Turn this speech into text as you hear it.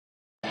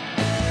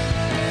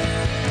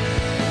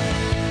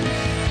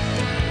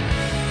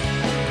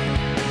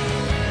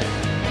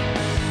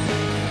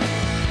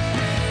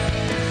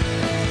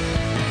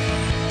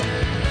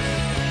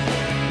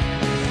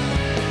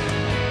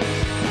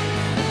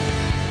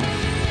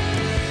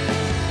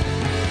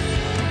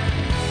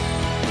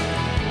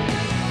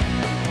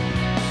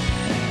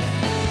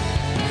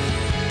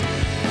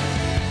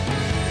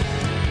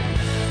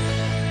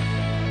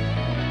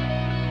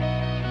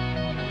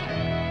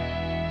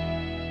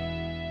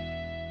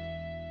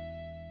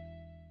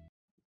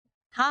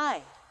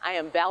Hi, I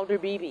am Valder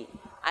Beebe.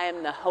 I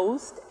am the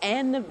host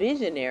and the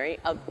visionary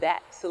of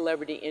That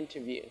Celebrity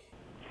Interview.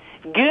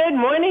 Good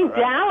morning,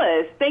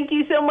 Dallas. Thank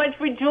you so much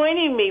for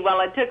joining me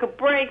while I took a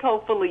break.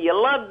 Hopefully you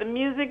love the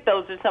music.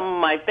 Those are some of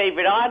my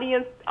favorite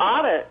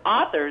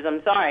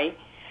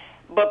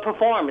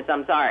performers.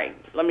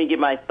 Let me get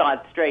my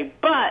thoughts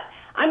straight. But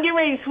I'm getting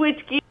ready to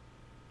switch gears.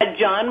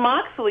 Jon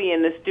Moxley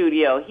in the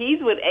studio.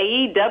 He's with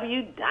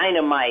AEW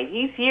Dynamite.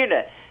 He's here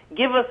to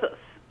give us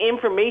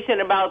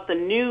information about the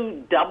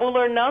new Double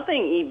or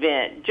Nothing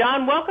event.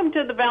 Jon, welcome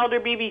to the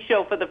Valder Beebe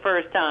Show for the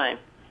first time.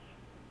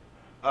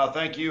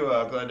 Thank you.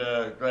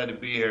 Glad to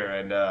be here,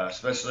 and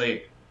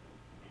especially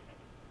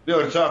be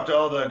able to talk to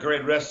all the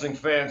great wrestling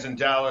fans in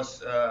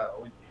Dallas.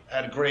 We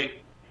had a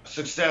great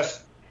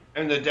success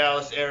in the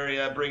Dallas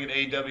area, bringing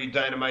AEW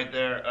Dynamite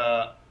there.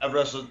 I've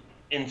wrestled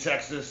in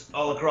Texas,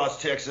 all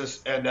across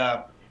Texas, and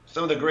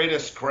some of the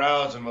greatest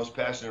crowds and most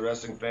passionate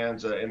wrestling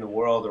fans in the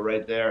world are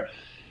right there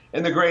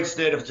in the great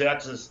state of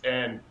Texas.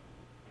 And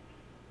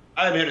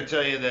I'm here to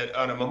tell you that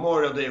on a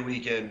Memorial Day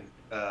weekend,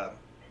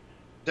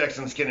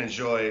 Texans can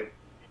enjoy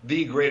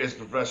the greatest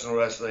professional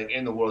wrestling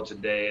in the world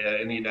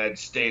today, in the United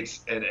States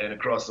and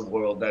across the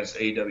world. That's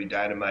AEW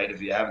Dynamite. If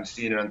you haven't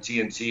seen it on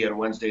TNT on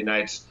Wednesday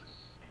nights,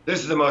 this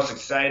is the most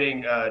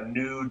exciting,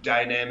 new,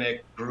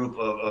 dynamic group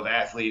of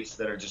athletes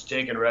that are just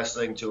taking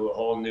wrestling to a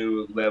whole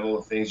new level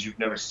of things you've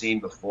never seen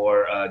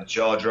before.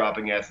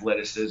 Jaw-dropping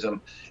athleticism,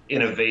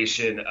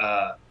 innovation,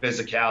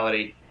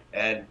 physicality.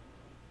 And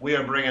we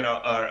are bringing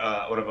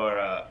our one of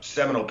our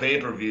seminal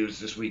pay-per-views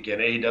this weekend,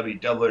 AEW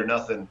Double or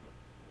Nothing.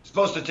 It's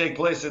supposed to take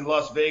place in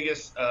Las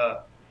Vegas,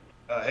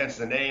 hence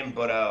the name,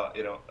 but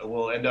it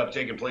will end up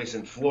taking place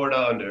in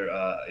Florida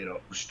under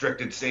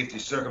restricted safety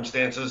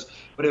circumstances.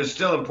 But it was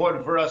still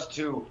important for us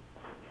to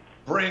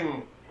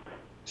bring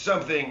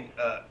something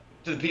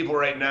to the people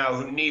right now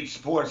who need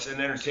sports and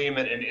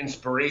entertainment and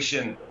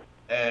inspiration,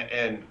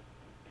 and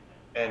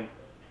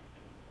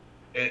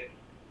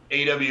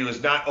AEW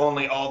is not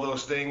only all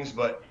those things,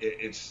 but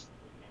it's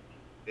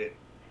the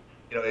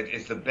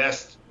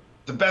best.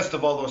 The best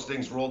of all those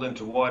things rolled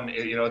into one.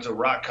 It's a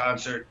rock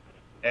concert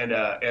and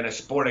a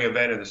sporting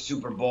event and a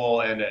Super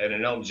Bowl and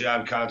an Elton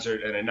John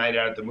concert and a night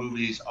out at the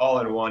movies all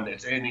in one.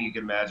 It's anything you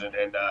can imagine.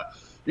 And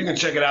you can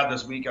check it out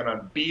this weekend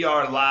on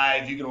BR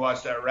Live. You can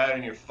watch that right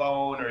on your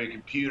phone or your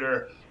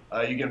computer.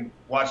 You can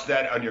watch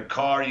that on your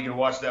car. You can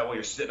watch that while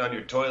you're sitting on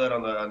your toilet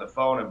on the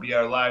phone on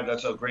BR Live.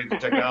 That's how great the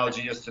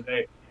technology is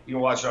today. You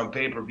can watch it on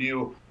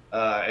pay-per-view.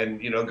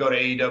 And go to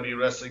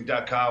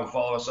AEWWrestling.com.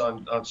 Follow us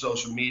on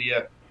social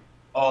media.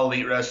 All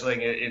Elite Wrestling.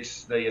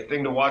 It's the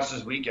thing to watch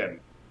this weekend.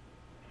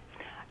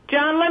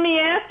 Jon, let me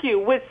ask you,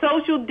 with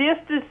social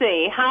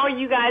distancing, how are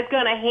you guys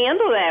going to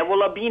handle that? Will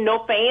there be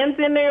no fans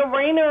in the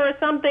arena or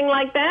something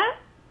like that?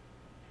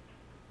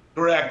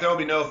 Correct. There will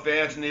be no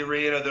fans in the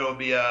arena. There will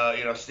be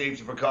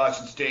safety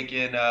precautions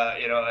taken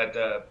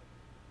to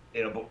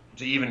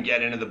even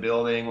get into the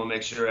building. We'll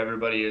make sure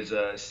everybody is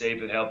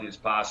safe and healthy as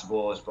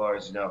possible as far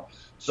as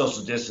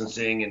social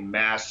distancing and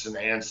masks and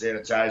hand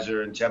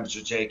sanitizer and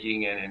temperature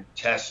taking and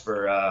tests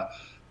for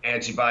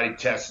antibody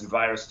tests and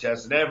virus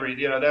tests and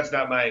that's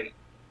not my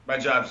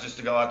job is just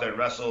to go out there and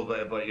wrestle,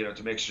 but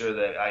to make sure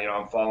that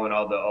I'm following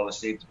all the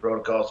safety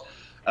protocols.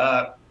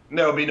 There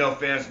will be no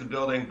fans in the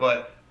building,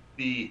 but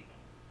the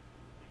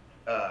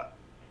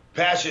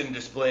passion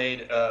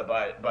displayed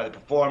by the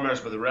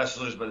performers, by the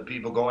wrestlers, by the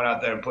people going out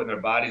there and putting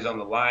their bodies on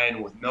the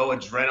line with no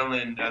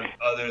adrenaline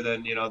other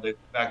than the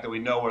fact that we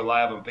know we're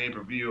live on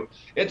pay-per-view.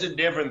 It's a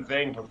different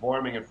thing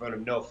performing in front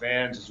of no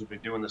fans, as we've been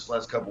doing this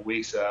last couple of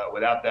weeks,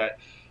 without that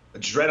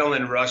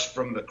adrenaline rush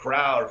from the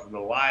crowd, from the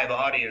live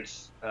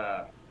audience,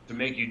 to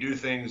make you do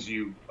things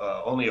you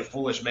only a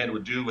foolish man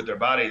would do with their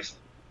bodies.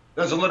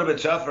 That's a little bit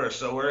tougher,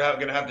 so we're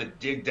going to have to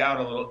dig down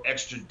a little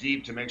extra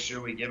deep to make sure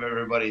we give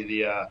everybody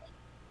the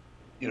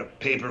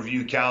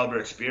pay-per-view caliber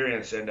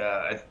experience. And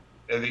I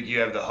think you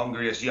have the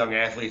hungriest young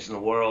athletes in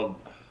the world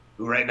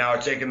who right now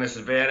are taking this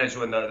advantage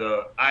when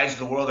the eyes of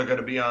the world are going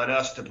to be on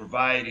us to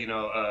provide,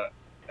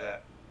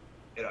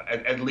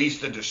 at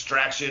least a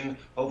distraction,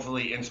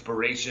 hopefully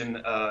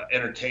inspiration,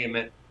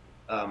 entertainment,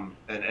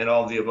 and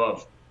all of the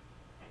above.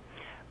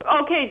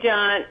 Okay,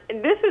 Jon,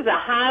 this is a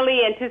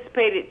highly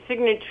anticipated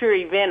signature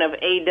event of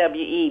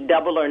AWE,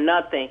 Double or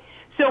Nothing.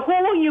 So who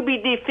will you be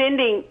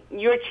defending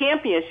your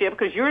championship?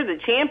 Because you're the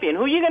champion.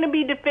 Who are you going to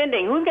be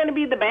defending? Who's going to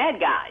be the bad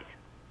guys?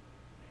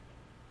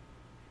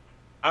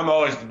 I'm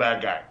always the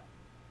bad guy.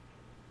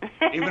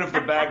 Even if the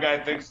bad guy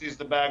thinks he's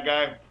the bad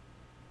guy,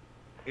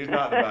 he's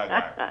not the bad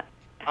guy.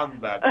 I'm the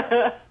bad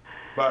guy.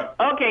 But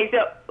okay,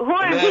 so who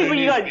are the people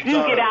you're going to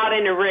duke it out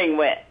in the ring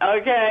with?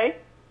 Okay?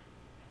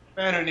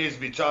 Man who needs to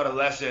be taught a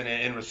lesson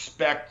in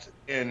respect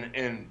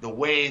in the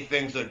way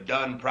things are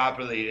done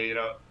properly.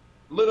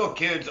 Little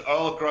kids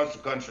all across the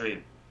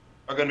country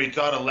are going to be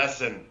taught a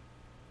lesson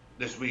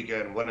this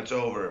weekend when it's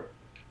over.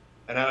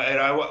 And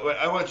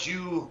I want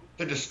you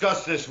to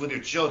discuss this with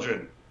your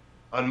children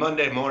on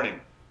Monday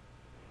morning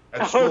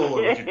at school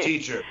with your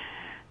teacher.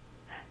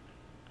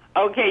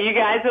 Okay, you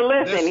guys are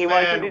listening. This He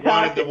man wants you to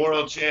talk wanted the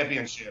world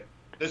championship.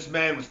 this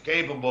man was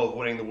capable of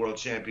winning the world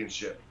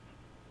championship.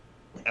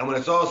 And when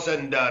it's all said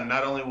and done,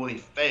 not only will he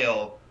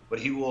fail, but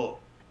he will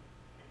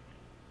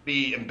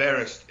be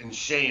embarrassed and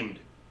shamed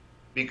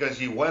because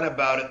he went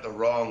about it the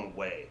wrong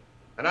way.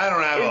 And I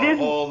don't have a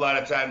whole lot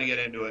of time to get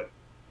into it,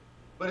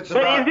 but it's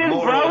about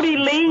morals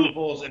and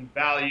scruples and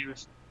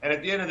values. And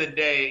at the end of the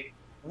day,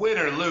 win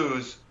or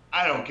lose,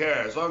 I don't care.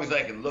 As long as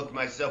I can look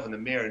myself in the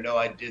mirror and know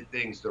I did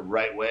things the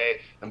right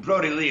way. And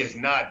Brody Lee has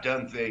not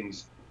done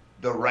things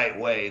the right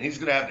way. And he's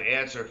going to have to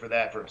answer for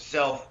that for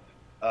himself,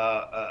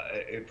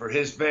 for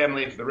his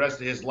family, for the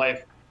rest of his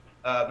life.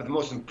 But the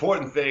most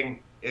important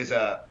thing is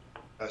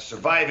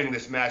surviving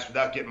this match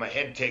without getting my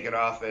head taken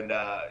off and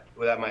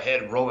without my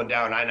head rolling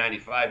down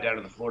I-95 down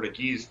to the Florida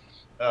Keys,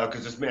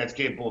 because this man's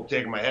capable of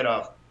taking my head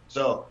off.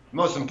 So the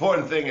most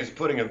important thing is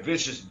putting a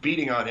vicious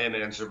beating on him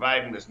and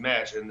surviving this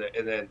match, and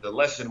then the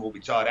lesson will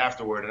be taught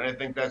afterward. And I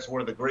think that's one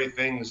of the great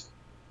things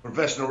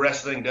professional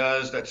wrestling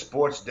does, that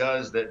sports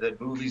does,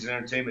 that movies and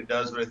entertainment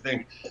does. But I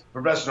think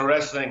professional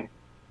wrestling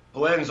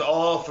blends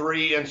all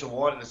three into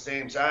one at the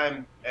same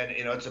time. And,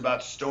 it's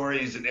about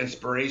stories and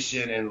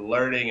inspiration and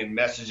learning and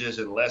messages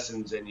and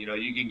lessons. And,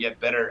 you can get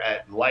better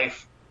at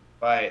life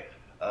by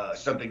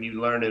something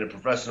you learn in a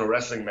professional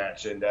wrestling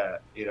match. And,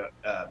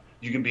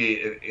 you can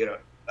be,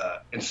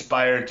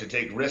 inspired to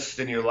take risks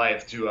in your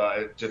life,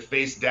 to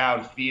face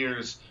down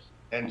fears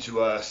and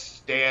to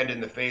stand in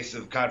the face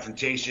of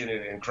confrontation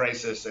and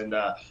crisis. And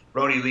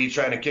Brody Lee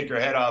trying to kick her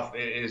head off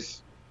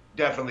is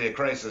definitely a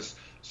crisis.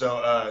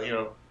 So,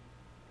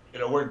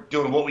 we're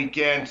doing what we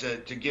can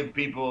to give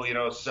people,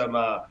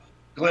 some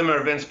glimmer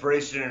of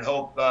inspiration and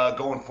hope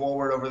going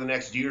forward over the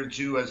next year or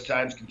two as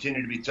times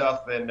continue to be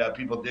tough and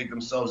people dig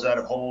themselves out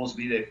of holes,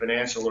 be they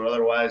financial or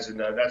otherwise.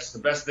 And that's the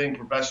best thing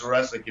professional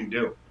wrestling can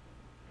do.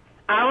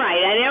 All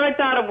right. I never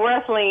thought of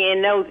wrestling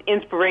in those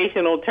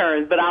inspirational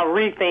terms, but I'll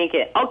rethink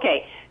it.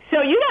 Okay.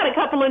 So you got a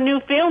couple of new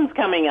films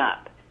coming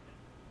up.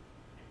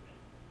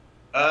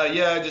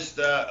 Yeah,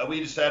 we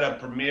just had a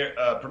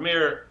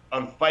premiere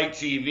on Fight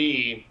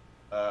TV,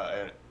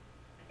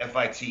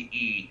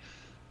 FITE,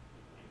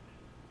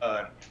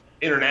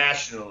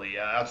 internationally,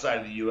 outside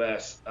of the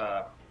U.S.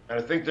 And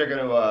I think they're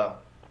going to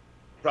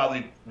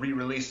probably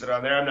re-release it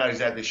on there. I'm not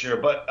exactly sure.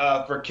 But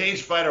for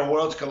Cage Fighter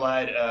Worlds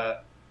Collide,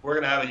 we're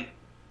going to have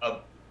a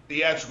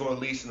theatrical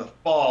release in the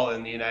fall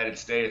in the United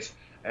States.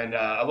 And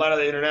a lot of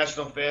the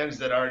international fans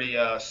that already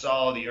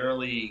saw the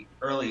early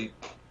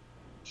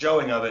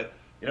showing of it,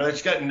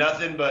 it's got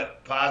nothing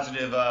but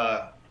positive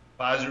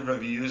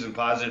reviews and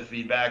positive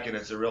feedback, and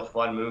it's a real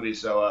fun movie.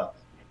 So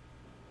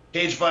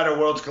Cage Fighter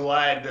Worlds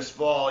Collide this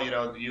fall,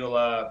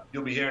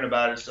 you'll be hearing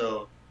about it,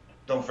 so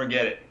don't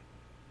forget it.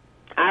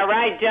 All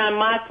right, Jon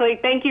Moxley,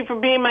 thank you for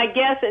being my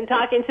guest and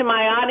talking to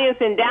my audience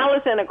in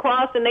Dallas and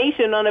across the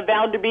nation on the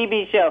Valder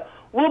Beebe Show.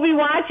 We'll be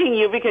watching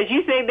you because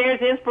you say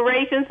there's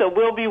inspiration, so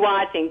we'll be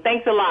watching.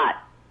 Thanks a lot.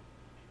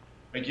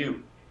 Thank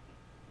you.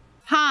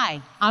 Hi,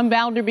 I'm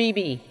Valder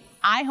Beebe.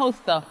 I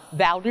host the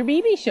Valder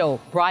Beebe Show,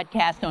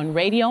 broadcast on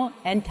radio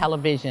and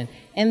television.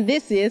 And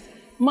this is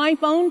my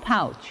phone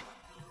pouch.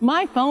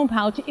 My phone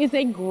pouch is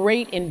a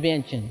great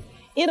invention.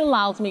 It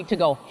allows me to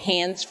go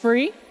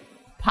hands-free,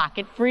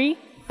 pocket-free,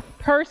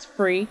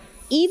 purse-free,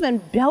 even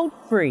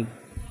belt-free.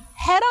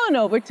 Head on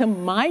over to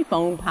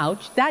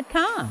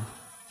myphonepouch.com.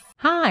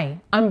 Hi,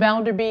 I'm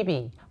Valder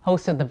Beebe,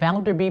 host of the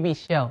Valder Beebe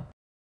Show.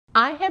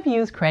 I have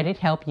used Credit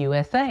Help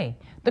USA,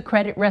 the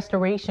credit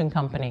restoration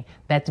company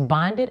that's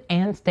bonded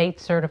and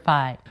state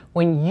certified.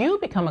 When you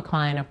become a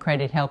client of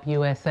Credit Help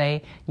USA,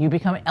 you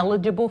become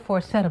eligible for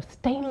a set of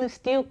stainless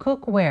steel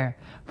cookware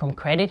from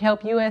Credit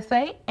Help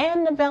USA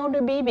and the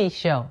Valder Beebe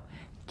Show.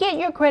 Get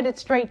your credit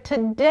straight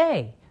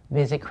today.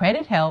 Visit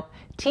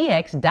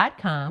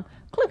credithelptx.com,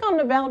 click on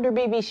the Valder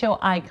Beebe Show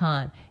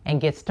icon, and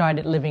get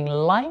started living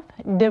life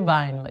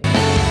divinely.